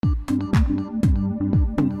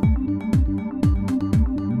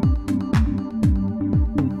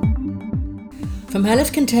From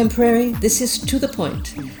Aleph Contemporary, this is To The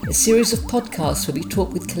Point, a series of podcasts where we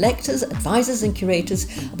talk with collectors, advisors and curators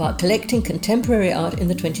about collecting contemporary art in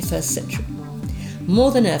the 21st century.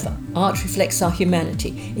 More than ever, art reflects our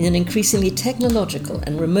humanity in an increasingly technological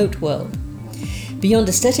and remote world. Beyond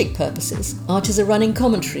aesthetic purposes, art is a running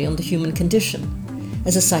commentary on the human condition.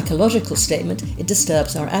 As a psychological statement, it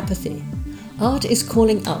disturbs our apathy. Art is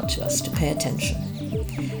calling out to us to pay attention.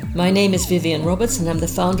 My name is Vivian Roberts and I'm the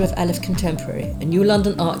founder of Aleph Contemporary, a new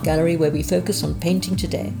London art gallery where we focus on painting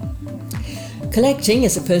today. Collecting,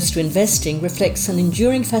 as opposed to investing, reflects an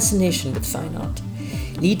enduring fascination with fine art,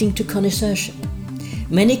 leading to connoisseurship.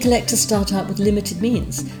 Many collectors start out with limited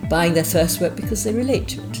means, buying their first work because they relate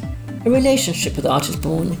to it. A relationship with art is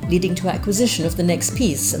born, leading to acquisition of the next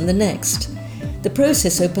piece and the next. The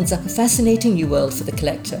process opens up a fascinating new world for the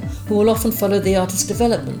collector, who will often follow the artist's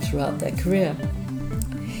development throughout their career.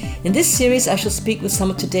 In this series, I shall speak with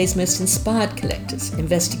some of today's most inspired collectors,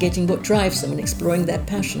 investigating what drives them and exploring their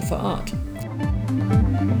passion for art.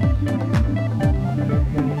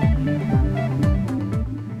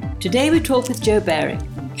 Today we talk with Jo Baring,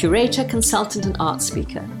 curator, consultant and art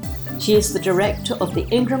speaker. She is the director of the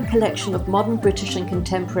Ingram Collection of Modern British and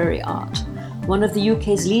Contemporary Art, one of the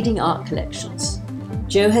UK's leading art collections.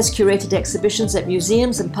 Jo has curated exhibitions at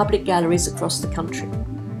museums and public galleries across the country.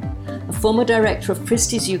 A former director of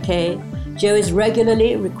Christie's UK, Jo is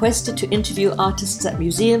regularly requested to interview artists at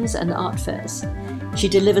museums and art fairs. She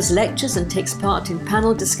delivers lectures and takes part in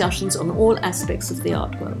panel discussions on all aspects of the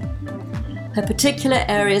art world. Her particular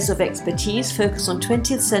areas of expertise focus on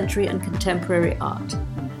 20th century and contemporary art,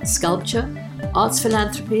 sculpture, arts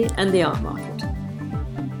philanthropy, and the art market.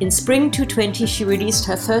 In spring 2020, she released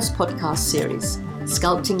her first podcast series,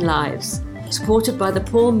 Sculpting Lives, supported by the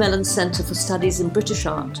Paul Mellon Centre for Studies in British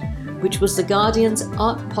Art, which was The Guardian's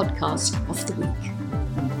Art Podcast of the Week.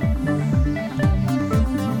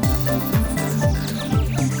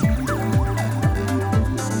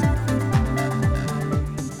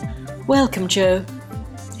 Welcome, Jo.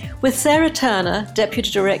 With Sarah Turner, Deputy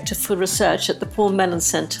Director for Research at the Paul Mellon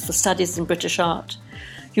Centre for Studies in British Art,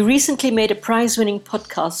 you recently made a prize-winning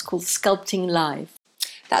podcast called Sculpting Live.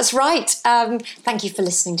 That's right. Thank you for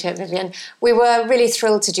listening to it, Vivian. We were really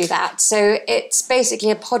thrilled to do that. So it's basically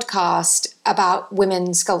a podcast about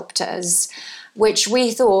women sculptors, which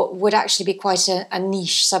we thought would actually be quite a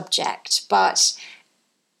niche subject. But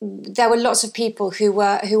there were lots of people who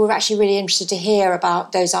were actually really interested to hear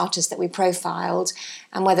about those artists that we profiled,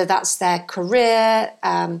 and whether that's their career,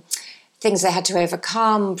 things they had to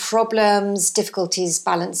overcome, problems, difficulties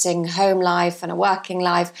balancing home life and a working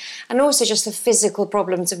life, and also just the physical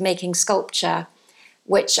problems of making sculpture,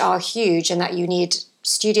 which are huge, and that you need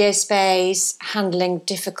studio space, handling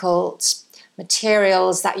difficult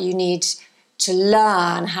materials that you need to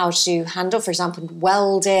learn how to handle, for example,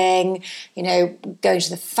 welding, going to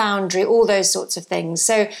the foundry, all those sorts of things.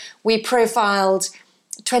 So we profiled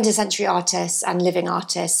 20th century artists and living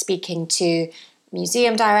artists, speaking to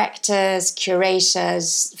museum directors,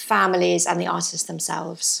 curators, families, and the artists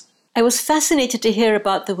themselves. I was fascinated to hear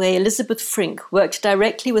about the way Elizabeth Frink worked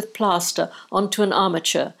directly with plaster onto an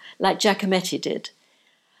armature, like Giacometti did.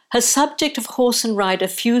 Her subject of horse and rider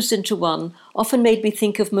fused into one often made me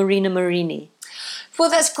think of Marina Marini. Well,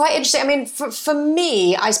 that's quite interesting. I mean, for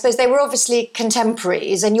me, I suppose they were obviously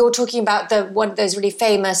contemporaries, and you're talking about one of those really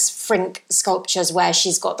famous Frink sculptures where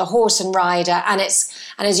she's got the horse and rider, and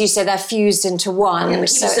as you say, they're fused into one. Yeah, but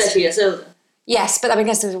she was 30 years older. Yes, but I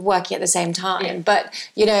guess they were working at the same time. Yeah. But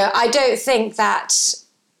I don't think that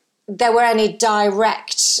there was any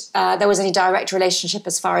direct relationship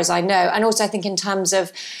as far as I know. And also, I think in terms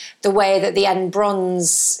of the way that the end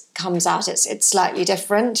bronze comes out, it's slightly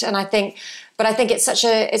different. And I think it's such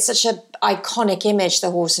a iconic image,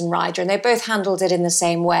 the horse and rider, and they both handled it in the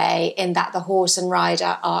same way, in that the horse and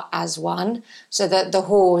rider are as one, so that the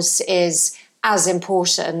horse is as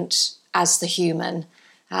important as the human.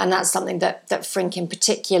 And that's something that Frink in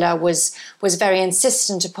particular was very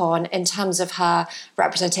insistent upon in terms of her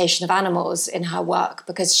representation of animals in her work,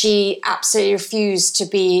 because she absolutely refused to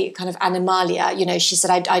be kind of animalia. She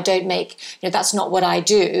said, I don't make, that's not what I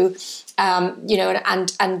do.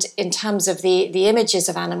 And in terms of the images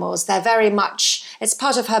of animals, they're very much, it's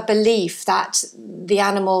part of her belief that the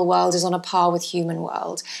animal world is on a par with human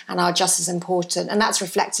world and are just as important. And that's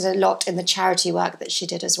reflected a lot in the charity work that she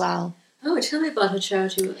did as well. Oh, tell me about her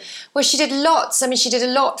charity work. Well, she did lots. I mean, she did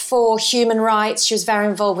a lot for human rights. She was very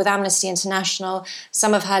involved with Amnesty International.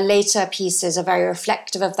 Some of her later pieces are very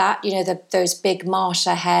reflective of that, you know, those big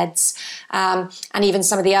martyr heads. And even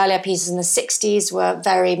some of the earlier pieces in the 60s were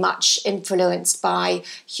very much influenced by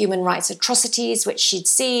human rights atrocities, which she'd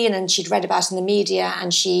seen and she'd read about in the media,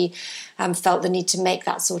 and she felt the need to make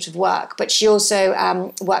that sort of work. But she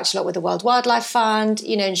also worked a lot with the World Wildlife Fund,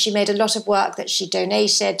 you know, and she made a lot of work that she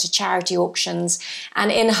donated to charity auctions.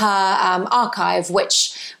 And in her archive,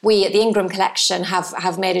 which we at the Ingram Collection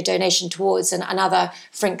have made a donation towards, and other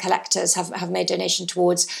Frink collectors have made donation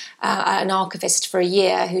towards, an archivist for a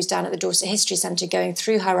year who's down at the Dorset History Centre going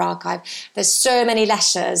through her archive. There's so many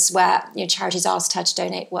letters where, you know, charities asked her to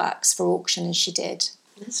donate works for auction, and she did.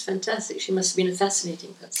 That's fantastic. She must have been a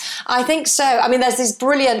fascinating person. I think so. I mean, there's these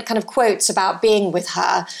brilliant kind of quotes about being with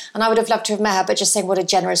her, and I would have loved to have met her, but just saying what a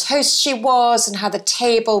generous host she was and how the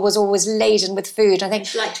table was always laden with food. I think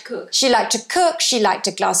she liked to cook. She liked to cook. She liked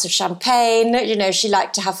a glass of champagne. You know, she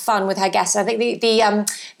liked to have fun with her guests. I think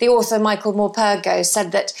the author Michael Morpurgo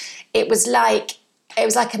said that it was like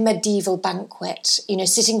a medieval banquet. You know,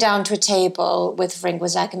 sitting down to a table with Frink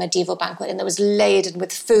was like a medieval banquet, and it was laden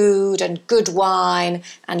with food and good wine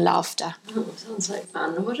and laughter. Oh, sounds like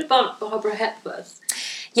fun. And what about Barbara Hepworth?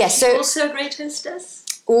 Yes, so also a great hostess?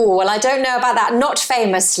 Oh, well, I don't know about that. Not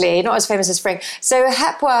famously, not as famous as Frink. So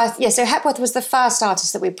Hepworth was the first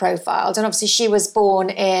artist that we profiled, and obviously she was born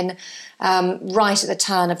in right at the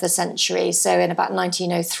turn of the century, so in about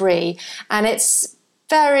 1903, and it's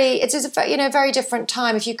a very different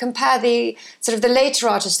time. If you compare the sort of the later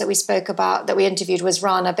artists that we spoke about, that we interviewed, was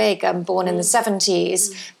Rana Begum, born in the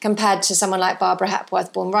 70s, compared to someone like Barbara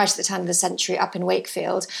Hepworth, born right at the turn of the century up in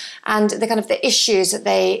Wakefield. And the kind of the issues that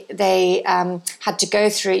they had to go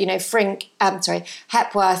through, you know,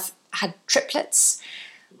 Hepworth had triplets,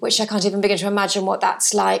 which I can't even begin to imagine what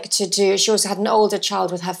that's like to do. She also had an older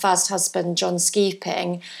child with her first husband, John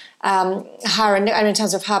Skeeping. In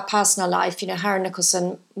terms of her personal life, you know, her and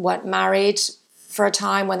Nicholson weren't married for a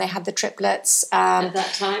time when they had the triplets. At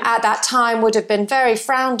that time would have been very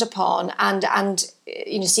frowned upon and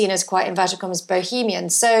you know, seen as quite, inverted commas,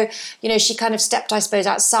 bohemian. So, you know, she kind of stepped, I suppose,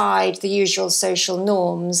 outside the usual social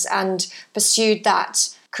norms and pursued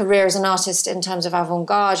that career as an artist in terms of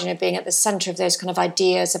avant-garde, you know, being at the centre of those kind of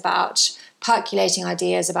ideas about, percolating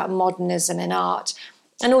ideas about modernism in art,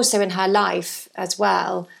 and also in her life as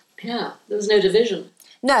well. Yeah, there was no division.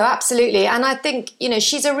 No, absolutely. And I think, you know,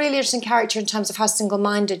 she's a really interesting character in terms of how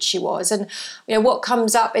single-minded she was. And, you know, what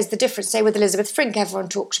comes up is the difference, say, with Elizabeth Frink, everyone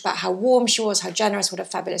talked about how warm she was, how generous, what a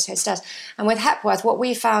fabulous hostess. And with Hepworth, what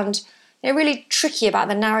we found, you know, really tricky about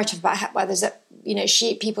the narrative about Hepworth is that, you know,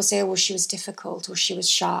 people say, oh, well, she was difficult or she was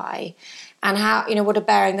shy, and how, you know, what a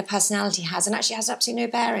bearing the personality has, and actually has absolutely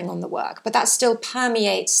no bearing on the work. But that still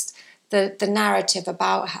permeates the narrative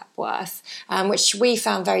about Hepworth, which we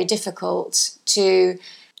found very difficult to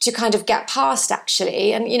kind of get past,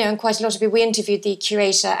 actually. And, you know, and quite a lot of people, we interviewed the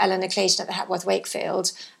curator, Eleanor Clayton, at the Hepworth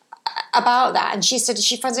Wakefield about that, and she said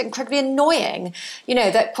she finds it incredibly annoying, you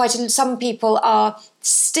know, that some people are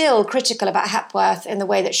still critical about Hepworth in the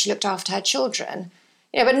way that she looked after her children.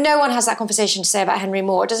 You know, but no one has that conversation to say about Henry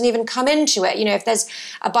Moore. It doesn't even come into it. You know, if there's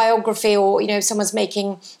a biography or, you know, someone's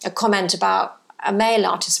making a comment about a male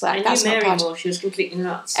artist's work, that's not part. Moore, she was completely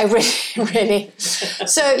nuts. Oh, really?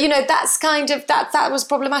 So, you know, that's kind of, that was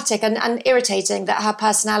problematic and irritating that her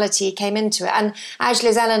personality came into it. And actually,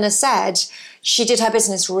 as Eleanor said, she did her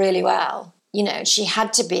business really well. You know, she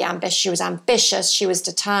had to be ambitious. She was ambitious. She was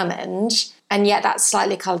determined. And yet that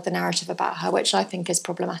slightly coloured the narrative about her, which I think is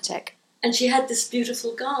problematic. And she had this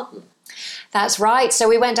beautiful garden. That's right. So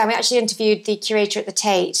we went down, we actually interviewed the curator at the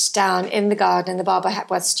Tate down in the garden, in the Barbara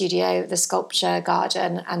Hepworth studio, the sculpture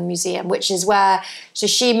garden and museum, which is where, so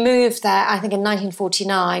she moved there, I think in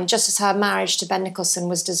 1949, just as her marriage to Ben Nicholson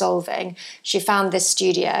was dissolving. She found this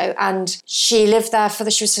studio and she lived there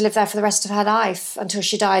she was to live there for the rest of her life until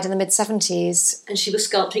she died in the mid-70s. And she was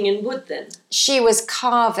sculpting in wood then? She was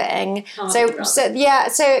carving. So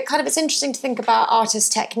it's interesting to think about artists'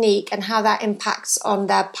 technique and how that impacts on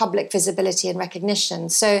their public visibility and recognition.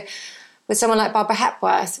 So with someone like Barbara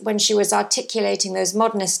Hepworth, when she was articulating those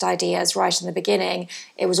modernist ideas right in the beginning,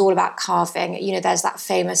 it was all about carving. You know, there's that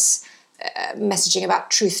famous messaging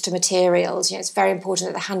about truth to materials. You know, it's very important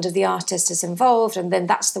that the hand of the artist is involved, and then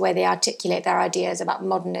that's the way they articulate their ideas about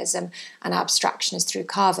modernism and abstraction is through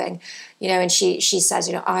carving. You know, and she says,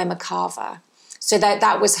 you know, I'm a carver. So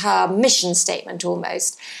that was her mission statement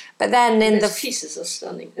almost. But then those pieces are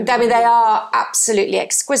stunning. I mean, they are absolutely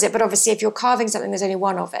exquisite. But obviously, if you're carving something, there's only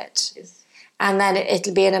one of it. Yes. and then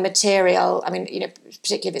it'll be in a material,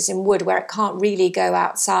 particularly if it's in wood, where it can't really go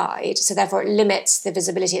outside. So therefore it limits the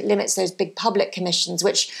visibility, it limits those big public commissions,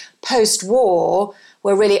 which post-war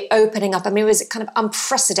were really opening up. It was kind of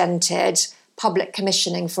unprecedented public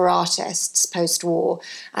commissioning for artists post-war.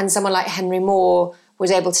 And someone like Henry Moore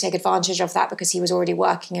was able to take advantage of that because he was already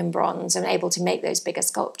working in bronze and able to make those bigger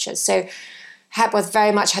sculptures. So Hepworth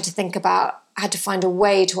very much had to find a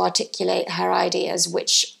way to articulate her ideas,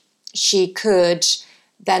 which she could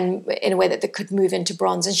then, in a way that could move into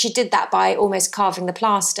bronze. And she did that by almost carving the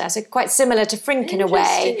plaster. So quite similar to Frink in a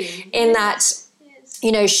way, in that,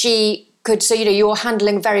 she could, so, you're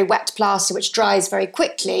handling very wet plaster, which dries very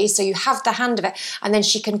quickly. So you have the hand of it, and then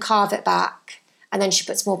she can carve it back. And then she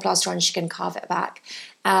puts more plaster on and she can carve it back.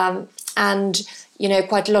 And,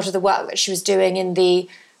 quite a lot of the work that she was doing in the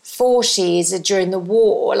 40s during the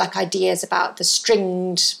war, like ideas about the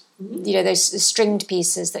stringed, those stringed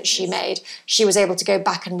pieces that she made, she was able to go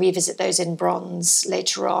back and revisit those in bronze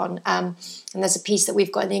later on. And there's a piece that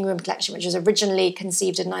we've got in the Ingram collection, which was originally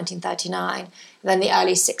conceived in 1939. And then the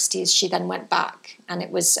early 60s, she then went back and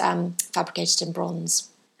it was fabricated in bronze.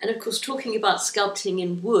 And of course, talking about sculpting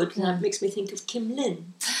in wood, that makes me think of Kim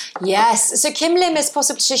Lim. Yes, so Kim Lim is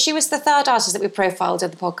possibly, so she was the third artist that we profiled in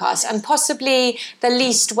the podcast, and possibly the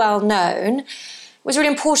least well known. It was really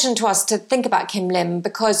important to us to think about Kim Lim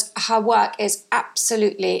because her work is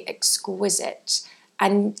absolutely exquisite,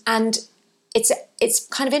 and it's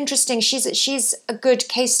kind of interesting. She's a good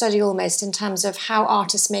case study almost in terms of how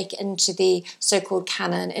artists make it into the so-called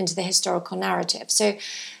canon, into the historical narrative. So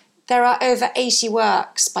there are over 80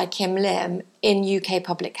 works by Kim Lim in UK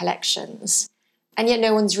public collections, and yet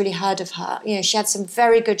no one's really heard of her. She had some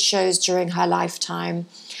very good shows during her lifetime,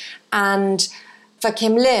 and for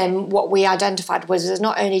Kim Lim, what we identified was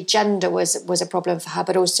not only gender was a problem for her,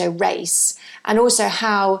 but also race, and also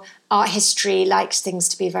how art history likes things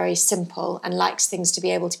to be very simple and likes things to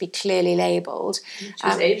be able to be clearly labelled. She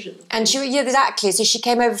was Asian. And exactly. So she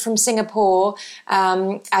came over from Singapore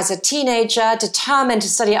as a teenager, determined to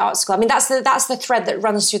study at art school. That's the thread that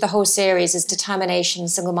runs through the whole series, is determination,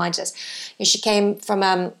 single-mindedness. She came from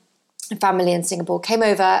a family in Singapore, came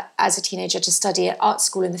over as a teenager to study at art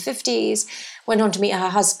school in the 50s, went on to meet her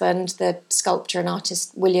husband, the sculptor and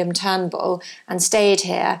artist William Turnbull, and stayed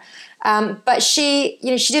here. But she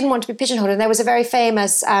didn't want to be pigeonholed, and there was a very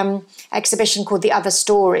famous exhibition called The Other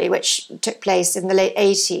Story, which took place in the late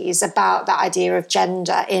 80s about that idea of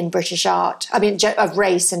gender in British art, of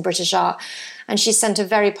race in British art. And she sent a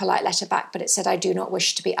very polite letter back, but it said, "I do not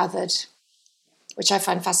wish to be othered," which I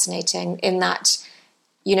find fascinating in that,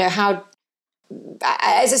 how,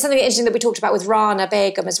 is it something interesting that we talked about with Rana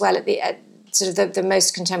Begum as well at the sort of the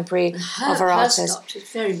most contemporary of her artists. Her sculpture is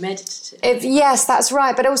very meditative. Yes, that's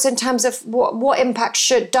right. But also in terms of what impact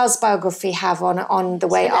does biography have on the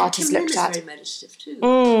way art is looked at. Kim Lim is very meditative too.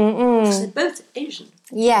 Because they're both Asian.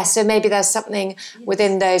 Yeah, so maybe there's something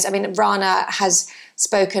within those. Rana has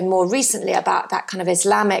spoken more recently about that kind of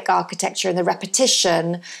Islamic architecture and the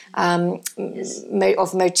repetition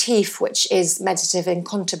of motif, which is meditative and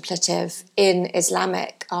contemplative in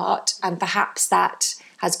Islamic art, and perhaps that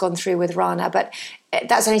has gone through with Rana, but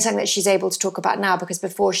that's only something that she's able to talk about now, because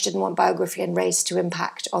before she didn't want biography and race to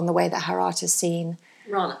impact on the way that her art is seen.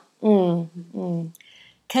 Rana.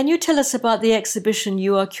 Can you tell us about the exhibition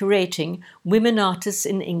you are curating, Women Artists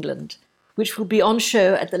in England, which will be on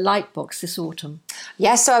show at the Lightbox this autumn?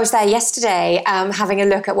 Yes, so I was there yesterday having a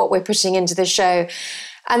look at what we're putting into the show.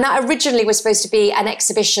 And that originally was supposed to be an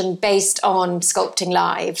exhibition based on sculpting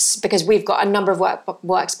lives, because we've got a number of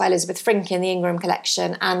works by Elizabeth Frink in the Ingram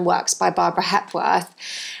collection and works by Barbara Hepworth.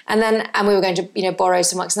 And we were going to, borrow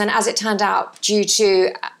some works. And then as it turned out, due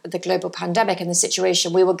to the global pandemic and the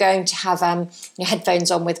situation, we were going to have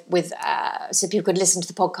headphones on with so people could listen to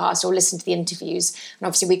the podcast or listen to the interviews. And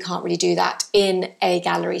obviously we can't really do that in a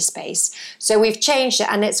gallery space. So we've changed it,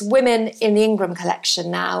 and it's women in the Ingram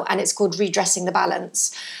collection now, and it's called Redressing the Balance.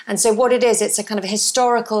 And so what it is, it's a kind of a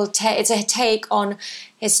historical, it's a take on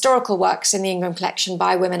historical works in the Ingram collection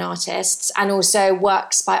by women artists, and also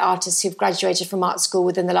works by artists who've graduated from art school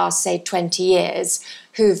within the last, say, 20 years,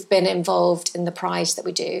 who've been involved in the prize that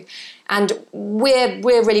we do. And we're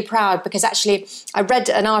really proud, because actually I read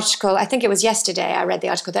an article, I think it was yesterday, I read the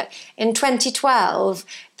article that in 2012,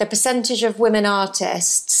 the percentage of women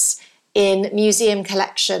artists in museum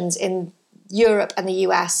collections in Europe and the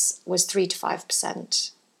US was 3 to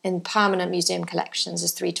 5%. In permanent museum collections,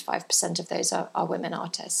 is 3 to 5% of those are women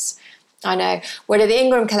artists. I know. Whereas the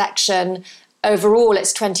Ingram collection, overall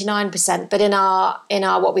it's 29%, but in our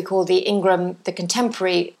what we call the Ingram, the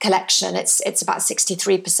contemporary collection, it's about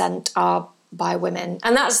 63% are by women,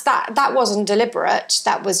 and that wasn't deliberate.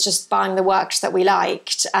 That was just buying the works that we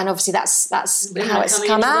liked, and obviously that's how it's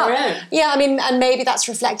come out. Yeah, I mean, and maybe that's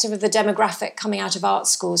reflective of the demographic coming out of art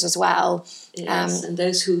schools as well. Yes, and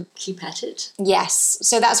those who keep at it. Yes,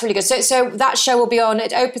 so that's really good. So that show will be on.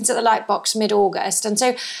 It opens at the Lightbox mid-August, and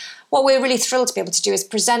so what we're really thrilled to be able to do is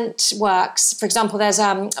present works. For example, there's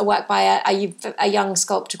a work by a young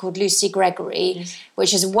sculptor called Lucy Gregory,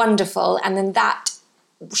 which is wonderful, and then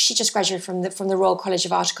she just graduated from the Royal College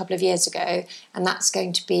of Art a couple of years ago, and that's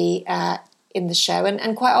going to be in the show.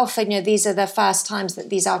 And quite often, these are the first times that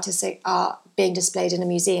these artists are being displayed in a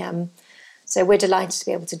museum. So we're delighted to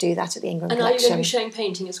be able to do that at the Ingram Collection. And are you going to be showing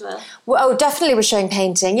painting as well? Well, definitely we're showing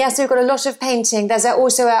painting. Yes, we've got a lot of painting. There's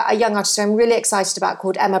also a young artist who I'm really excited about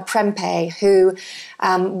called Emma Prempe, who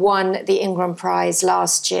won the Ingram Prize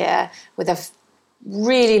last year with a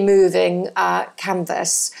really moving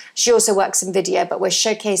canvas. She also works in video, but we're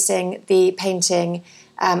showcasing the painting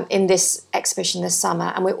in this exhibition this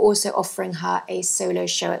summer, and we're also offering her a solo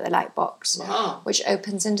show at the Lightbox, which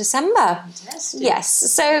opens in December. Fantastic. Yes,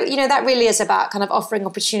 so that really is about kind of offering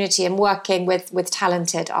opportunity and working with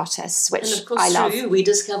talented artists, which and of course, I love. Through you, we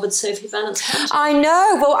discovered Sophie Valence-Hunter. I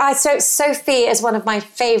know. Well, so Sophie is one of my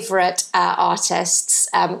favourite artists.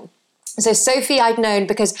 So Sophie I'd known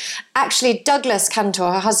because actually Douglas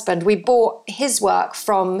Cantor, her husband, we bought his work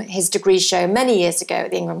from his degree show many years ago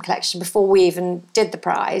at the Ingram Collection before we even did the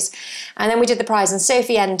prize. And then we did the prize and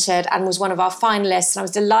Sophie entered and was one of our finalists, and I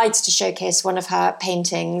was delighted to showcase one of her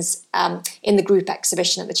paintings in the group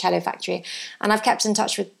exhibition at the Cello Factory. And I've kept in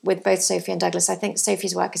touch with both Sophie and Douglas. I think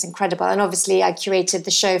Sophie's work is incredible. And obviously I curated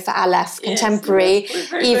the show for Aleph Contemporary,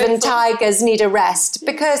 Even Tigers Need a Rest,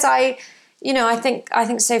 because I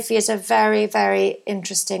think Sophie is a very, very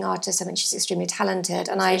interesting artist. I think she's extremely talented.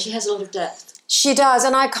 And she has a lot of depth. She does,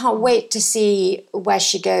 and I can't wait to see where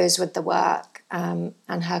she goes with the work and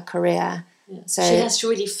her career. Yeah. So she has to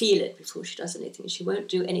really feel it before she does anything. She won't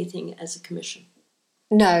do anything as a commission.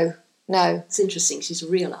 No. It's interesting. She's a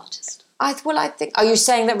real artist. I think. Are you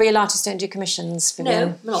saying that real artists don't do commissions?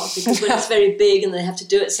 No, not because when it's very big and they have to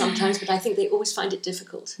do it sometimes. But I think they always find it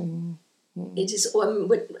difficult. It is.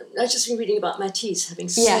 I've just been reading about Matisse having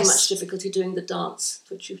so much difficulty doing the dance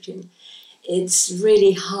for Tchouktchine. It's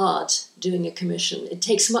really hard doing a commission. It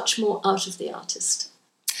takes much more out of the artist.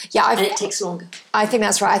 Yeah, and it takes longer. I think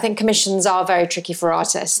that's right. I think commissions are very tricky for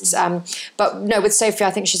artists. But no, with Sophie,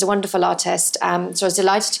 I think she's a wonderful artist. So I was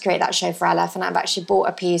delighted to create that show for Aleph, and I've actually bought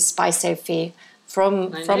a piece by Sophie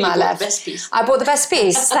from Aleph. Bought the best piece. I bought the best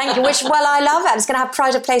piece, thank you, which, well, I love it. It's going to have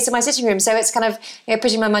pride of place in my sitting room. So it's kind of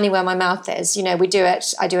putting my money where my mouth is. I do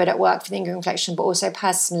it at work for the Ingram Collection, but also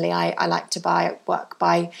personally, I like to buy work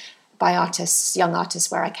by artists, young artists,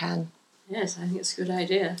 where I can. Yes, I think it's a good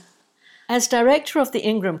idea. As director of the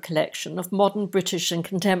Ingram Collection of Modern British and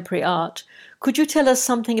Contemporary Art, could you tell us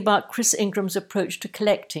something about Chris Ingram's approach to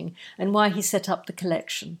collecting and why he set up the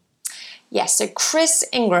collection? Yes, so Chris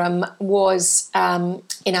Ingram was in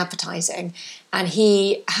advertising, and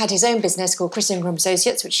he had his own business called Chris Ingram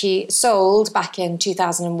Associates, which he sold back in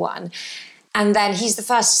 2001. And then he's the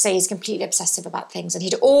first to say he's completely obsessive about things, and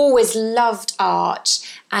he'd always loved art.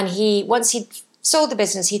 And once he'd sold the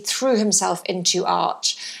business, he threw himself into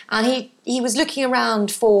art, and he was looking around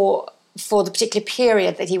for the particular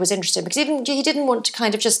period that he was interested in, because he didn't want to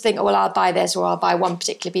kind of just think, oh, well, I'll buy this or I'll buy one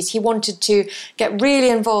particular piece. He wanted to get really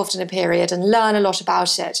involved in a period and learn a lot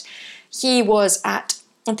about it. He was I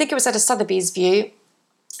think it was at a Sotheby's View,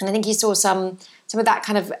 and I think he saw some of that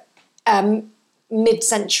kind of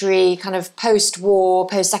mid-century kind of post-war,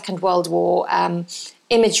 post-Second World War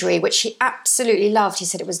imagery, which he absolutely loved. He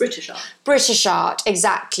said it was British art,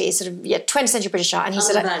 exactly, sort of 20th century British art. And he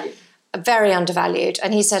said, very undervalued.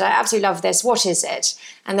 And he said, I absolutely love this. What is it?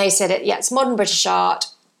 And they said, it's modern British art.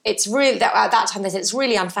 It's really, at that time they said, it's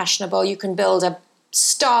really unfashionable. You can build a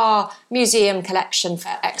star museum collection for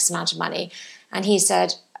X amount of money. And he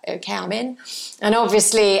said, okay, I'm in. And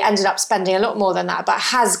obviously ended up spending a lot more than that, but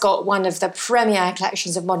has got one of the premier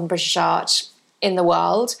collections of modern British art in the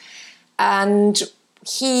world. And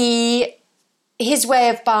his way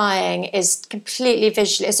of buying is completely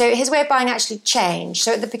visual. So his way of buying actually changed.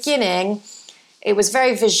 So at the beginning, it was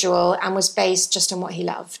very visual and was based just on what he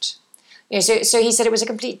loved. So he said it was a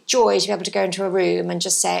complete joy to be able to go into a room and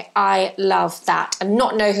just say, I love that, and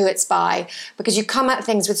not know who it's by, because you come at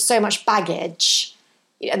things with so much baggage.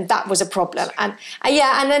 And that was a problem. And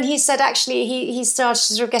then he said actually he started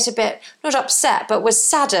to sort of get a bit, not upset, but was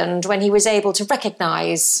saddened when he was able to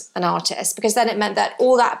recognise an artist, because then it meant that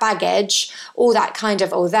all that baggage, all that kind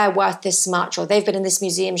of, oh, they're worth this much, or they've been in this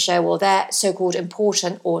museum show, or they're so-called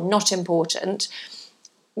important or not important,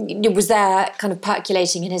 was there kind of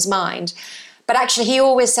percolating in his mind. But actually, he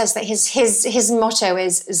always says that his motto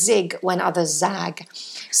is zig when others zag.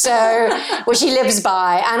 So, which he lives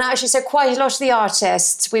by. And actually, so quite a lot of the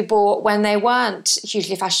artists we bought when they weren't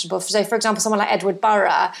hugely fashionable. So, for example, someone like Edward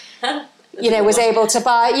Burrough, was able to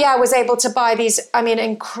buy these,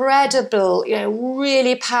 incredible,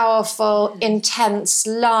 really powerful, intense,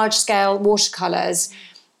 large-scale watercolours.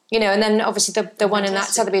 And then obviously the one in that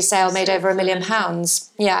Sotheby's sale made over £1 million.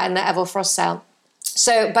 In the Evil Frost sale.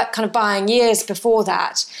 So, but kind of buying years before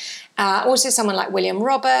that. Also someone like William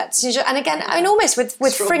Roberts. And again, almost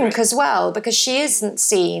with Frink as well, because she isn't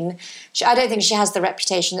seen. I don't think she has the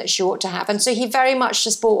reputation that she ought to have. And so he very much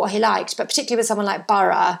just bought what he liked, but particularly with someone like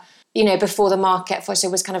Burrough, before the market, so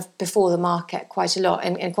it was kind of before the market quite a lot,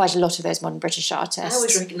 in quite a lot of those modern British artists. I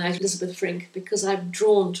always recognise Elizabeth Frink because I'm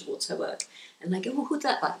drawn towards her work. And I go, well, who's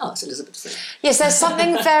that? Like, oh, it's Elizabeth Frink. Yes, there's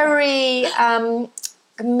something very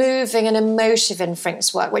moving and emotive in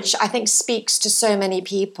Frink's work, which I think speaks to so many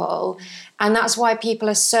people. And that's why people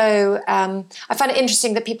are so... I find it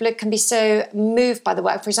interesting that people can be so moved by the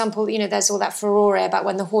work. For example, there's all that furore about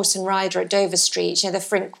when the Horse and Rider at Dover Street, the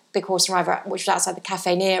Frink Big Horse and Rider, which was outside the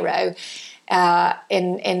Cafe Nero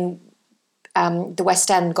in the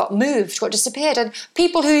West End, got disappeared. And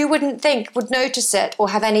people who you wouldn't think would notice it or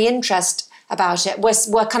have any interest about it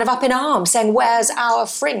were kind of up in arms saying, where's our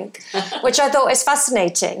Frink? Which I thought is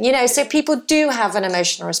fascinating. So people do have an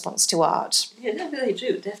emotional response to art. Yeah, they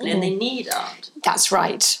do, definitely. And they need art. That's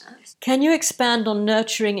right. Can you expand on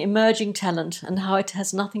nurturing emerging talent and how it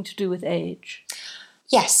has nothing to do with age?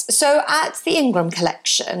 Yes. So at the Ingram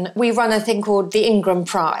collection, we run a thing called the Ingram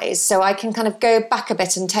Prize. So I can kind of go back a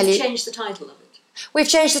bit and tell you... Change the title of it. We've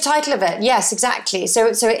changed the title of it, yes, exactly. So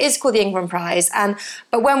it is called the Ingram Prize.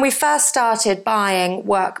 But when we first started buying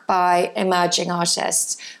work by emerging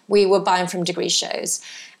artists, we were buying from degree shows.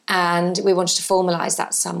 And we wanted to formalise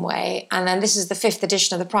that some way. And then this is the 5th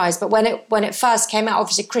edition of the prize. But when it first came out,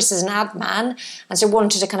 obviously Chris is an ad man, and so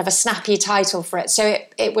wanted a kind of a snappy title for it. So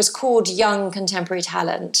it was called Young Contemporary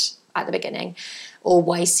Talent at the beginning, or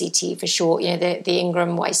YCT for short, the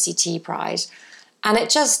Ingram YCT Prize. And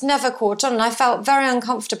it just never caught on. And I felt very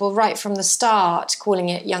uncomfortable right from the start calling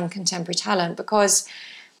it Young Contemporary Talent, because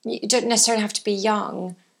you don't necessarily have to be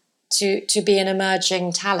young to be an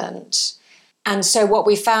emerging talent. And so what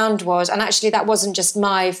we found was, and actually that wasn't just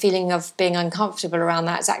my feeling of being uncomfortable around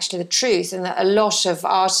that, it's actually the truth, and that a lot of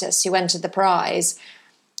artists who entered the prize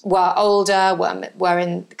were older, were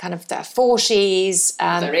in kind of their 40s.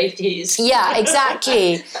 Their 80s. Yeah,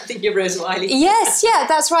 exactly. I think you're Rose Wiley. Yes, yeah,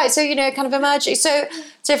 that's right. So, kind of emerging. So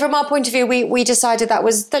from our point of view, we decided that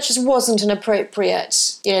just wasn't an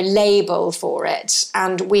appropriate, label for it.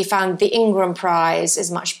 And we found the Ingram Prize is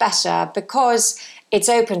much better because it's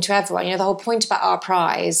open to everyone. The whole point about our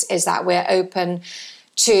prize is that we're open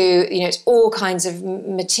to, it's all kinds of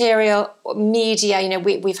material, media,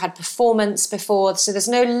 we've had performance before, so there's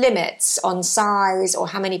no limits on size or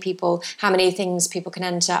how many things people can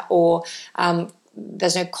enter, or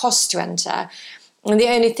there's no cost to enter. And the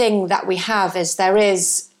only thing that we have is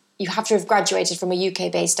you have to have graduated from a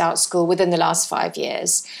UK-based art school within the last 5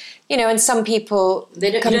 years. And some people...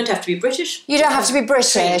 You don't have to be British. You don't have to be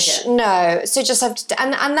British, no. So just have to...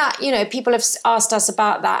 And that, people have asked us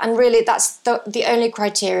about that. And really, that's the only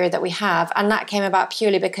criteria that we have. And that came about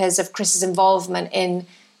purely because of Chris's involvement in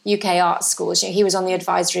UK art schools. He was on the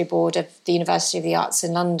advisory board of the University of the Arts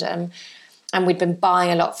in London. And we'd been buying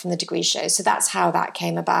a lot from the degree shows. So that's how that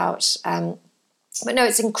came about. But no,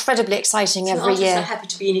 it's incredibly exciting every year. Artists are happy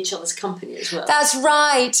to be in each other's company as well. That's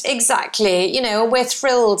right, exactly. We're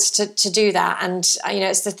thrilled to do that. And,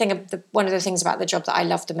 it's one of the things about the job that I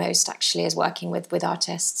love the most, actually, is working with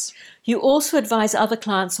artists. You also advise other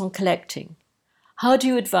clients on collecting. How do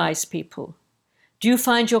you advise people? Do you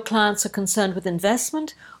find your clients are concerned with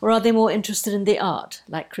investment, or are they more interested in the art,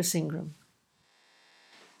 like Chris Ingram?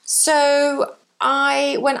 So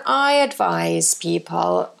when I advise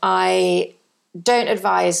people, I don't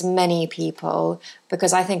advise many people,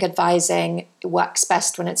 because I think advising works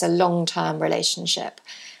best when it's a long-term relationship.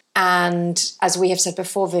 And as we have said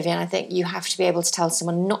before, Vivienne, I think you have to be able to tell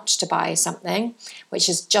someone not to buy something, which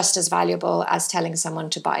is just as valuable as telling someone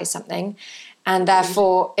to buy something. And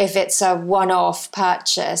therefore, if it's a one-off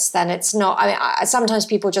purchase, then it's not... sometimes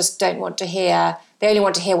people just don't want to hear... They only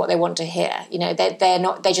want to hear what they want to hear.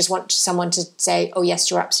 They just want someone to say, oh,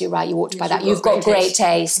 yes, you're absolutely right, you ought to buy that. You've got great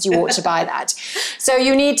taste, you ought to buy that. So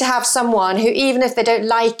you need to have someone who, even if they don't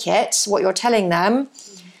like it, what you're telling them,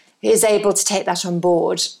 is able to take that on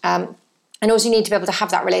board. And also you need to be able to have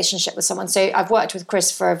that relationship with someone. So I've worked with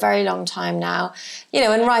Chris for a very long time now,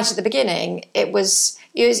 and right at the beginning,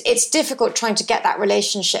 it's difficult trying to get that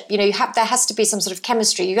relationship. There has to be some sort of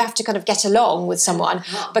chemistry. You have to kind of get along with someone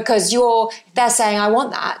because they're saying, I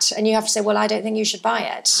want that. And you have to say, well, I don't think you should buy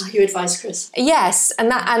it. You advise Chris? Yes.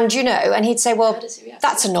 And he'd say, well,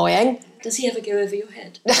 that's annoying. Does he ever go over your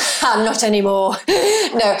head? Not anymore.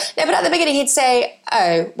 No, but at the beginning he'd say,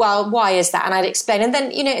 oh, well, why is that? And I'd explain. And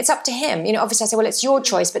then, it's up to him. Obviously I say, well, it's your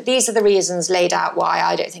choice, but these are the reasons laid out why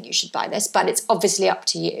I don't think you should buy this, but it's obviously up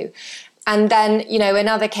to you. And then, in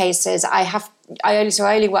other cases, I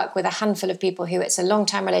only work with a handful of people who it's a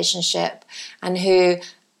long-term relationship and who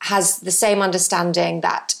has the same understanding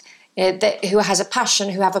that who have a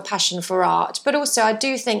passion for art. But also I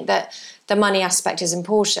do think that the money aspect is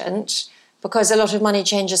important because a lot of money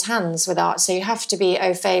changes hands with art. So you have to be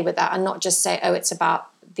au fait with that and not just say, oh, it's about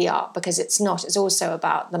the art, because it's not. It's also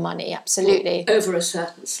about the money, absolutely. Over a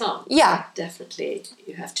certain sum. Yeah. Definitely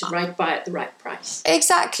you have to buy at the right price.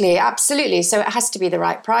 Exactly, absolutely. So it has to be the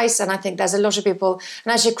right price. And I think there's a lot of people,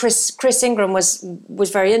 and actually Chris Ingram was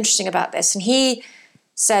very interesting about this. And he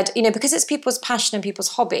said, because it's people's passion and people's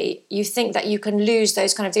hobby, you think that you can lose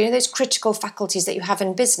those kind of, those critical faculties that you have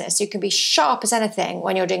in business. You can be sharp as anything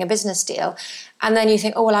when you're doing a business deal. And then you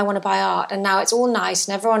think, oh, well, I want to buy art. And now it's all nice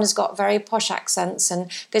and everyone has got very posh accents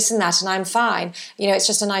and this and that and I'm fine. It's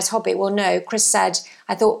just a nice hobby. Well, no, Chris said,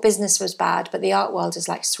 I thought business was bad, but the art world is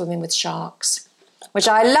like swimming with sharks. Which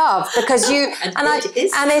I love because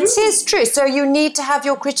it is true. So you need to have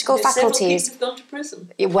your critical faculties. Several people have gone to prison.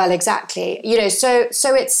 Well, exactly. So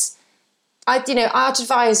it's, art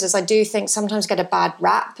advisors, I do think sometimes get a bad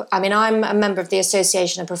rap. I mean, I'm a member of the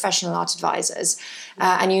Association of Professional Art Advisors,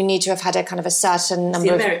 and you need to have had a kind of a certain number.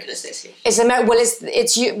 The American Association. It's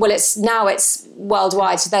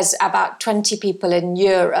worldwide. So there's about 20 people in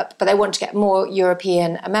Europe, but they want to get more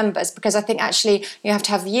European members because I think actually you have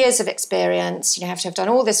to have years of experience. You have to have done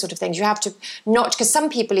all this sort of things. You have to because some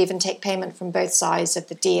people even take payment from both sides of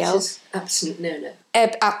the deal. Which is absolute no-no.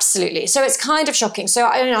 Absolutely. So it's kind of shocking. So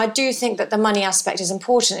I do think that the money aspect is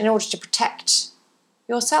important in order to protect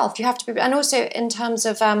yourself. You have to be, and also in terms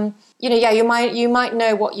of, you might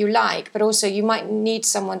know what you like, but also you might need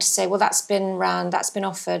someone to say, well, that's been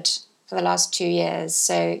offered for the last 2 years.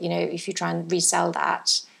 So, if you try and resell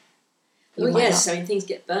that. Things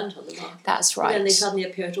get burnt on the market. That's right. And then they suddenly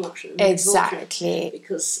appear at auction. Exactly.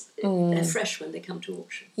 Because they're fresh when they come to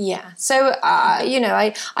auction. Yeah. So,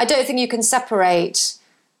 I don't think you can separate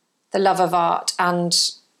the love of art and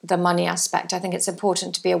the money aspect. I think it's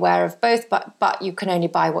important to be aware of both, but you can only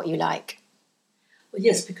buy what you like. Well,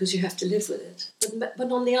 yes, because you have to live with it.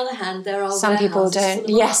 But on the other hand, there are some people don't.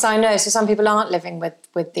 Yes, I know. So some people aren't living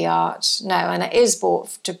with the art. No, and it is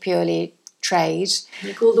bought to purely trade.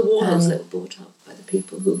 They're called the Warhols that were bought up by the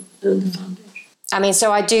people who own the foundation. I mean,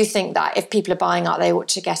 so I do think that if people are buying art, they ought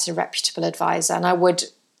to get a reputable advisor. And I would,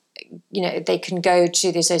 they can go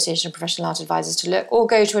to the Association of Professional Art Advisors to look, or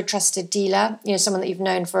go to a trusted dealer, someone that you've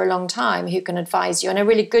known for a long time who can advise you. And a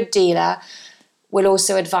really good dealer will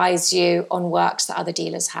also advise you on works that other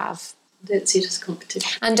dealers have. Don't see it as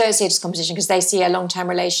competition. And don't see it as competition because they see a long-term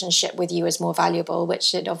relationship with you as more valuable,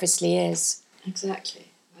 which it obviously is. Exactly.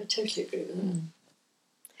 I totally agree with that.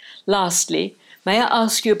 Lastly, may I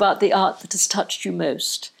ask you about the art that has touched you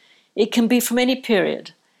most? It can be from any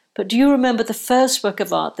period, but do you remember the first work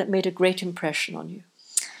of art that made a great impression on you?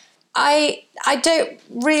 I don't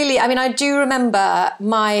really. I mean, I do remember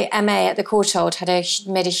my MA at the Courtauld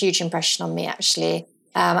made a huge impression on me, actually.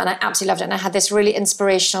 And I absolutely loved it. And I had this really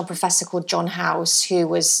inspirational professor called John House, who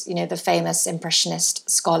was, the famous Impressionist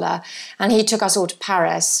scholar. And he took us all to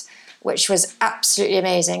Paris, which was absolutely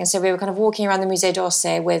amazing. And so we were kind of walking around the Musée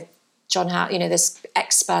d'Orsay with John House, this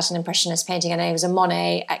expert in Impressionist painting, and he was a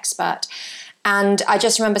Monet expert. And I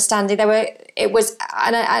just remember standing there. It was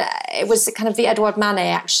kind of the Edouard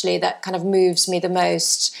Manet actually that kind of moves me the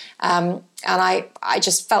most. And I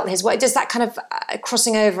just felt his work. There's that kind of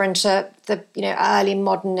crossing over into the early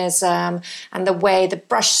modernism and the way the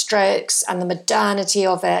brush strokes and the modernity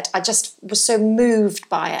of it. I just was so moved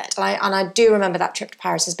by it. And I do remember that trip to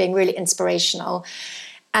Paris as being really inspirational.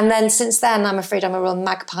 And then since then, I'm afraid I'm a real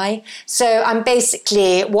magpie. So I'm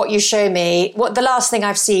basically what you show me, the last thing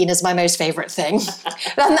I've seen is my most favourite thing.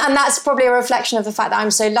 and that's probably a reflection of the fact that I'm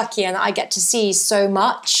so lucky and that I get to see so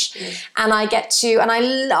much. And I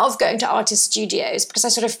love going to artist studios because I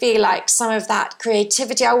sort of feel like some of that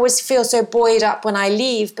creativity, I always feel so buoyed up when I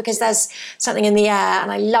leave because there's something in the air and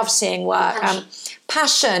I love seeing work.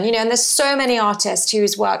 Passion, and there's so many artists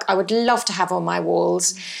whose work I would love to have on my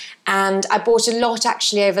walls. And I bought a lot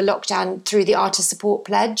actually over lockdown through the Artist Support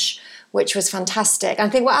Pledge, which was fantastic. I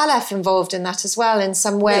think Aleph involved in that as well in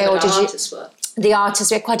some way, or did you? Artists were. The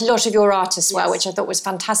artists, we had quite a lot of your artists were, which I thought was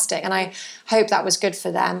fantastic, and I hope that was good for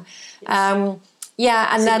them. Yes.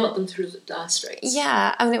 And then got them through the dire straits.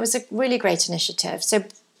 Yeah, I mean, it was a really great initiative. So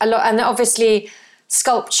a lot, and obviously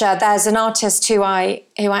sculpture. There's an artist who I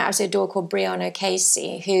absolutely adore called Brian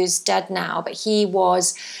O'Casey, who's dead now, but he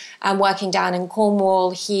was working down in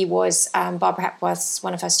Cornwall. He was Barbara Hepworth's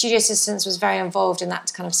one of her studio assistants. Was very involved in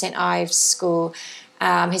that kind of St Ives school.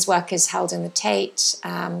 His work is held in the Tate.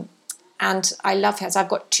 And I love him. So I've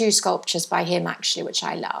got 2 sculptures by him, actually, which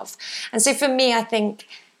I love. And so for me, I think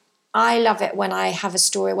I love it when I have a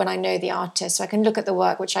story, when I know the artist. So I can look at the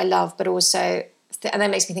work, which I love, but also, and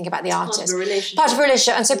that makes me think about the artist. Part of a relationship. Part of a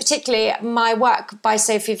relationship. And so particularly my work by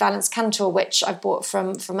Sophie Valence-Cantor, which I've bought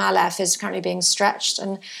from Aleph, is currently being stretched.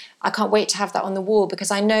 And I can't wait to have that on the wall,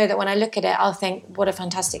 because I know that when I look at it, I'll think, what a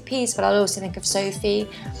fantastic piece. But I'll also think of Sophie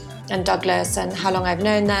and Douglas and how long I've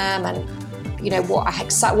known them, and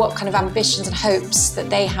what kind of ambitions and hopes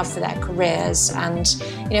that they have for their careers, and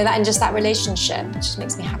that, and just that relationship just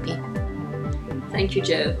makes me happy. Thank you,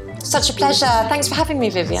 Jo. Such a pleasure. Thanks for having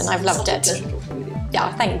me, Vivienne. I've loved it. Such a pleasure talking with you.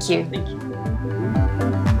 Yeah, thank you. Thank you.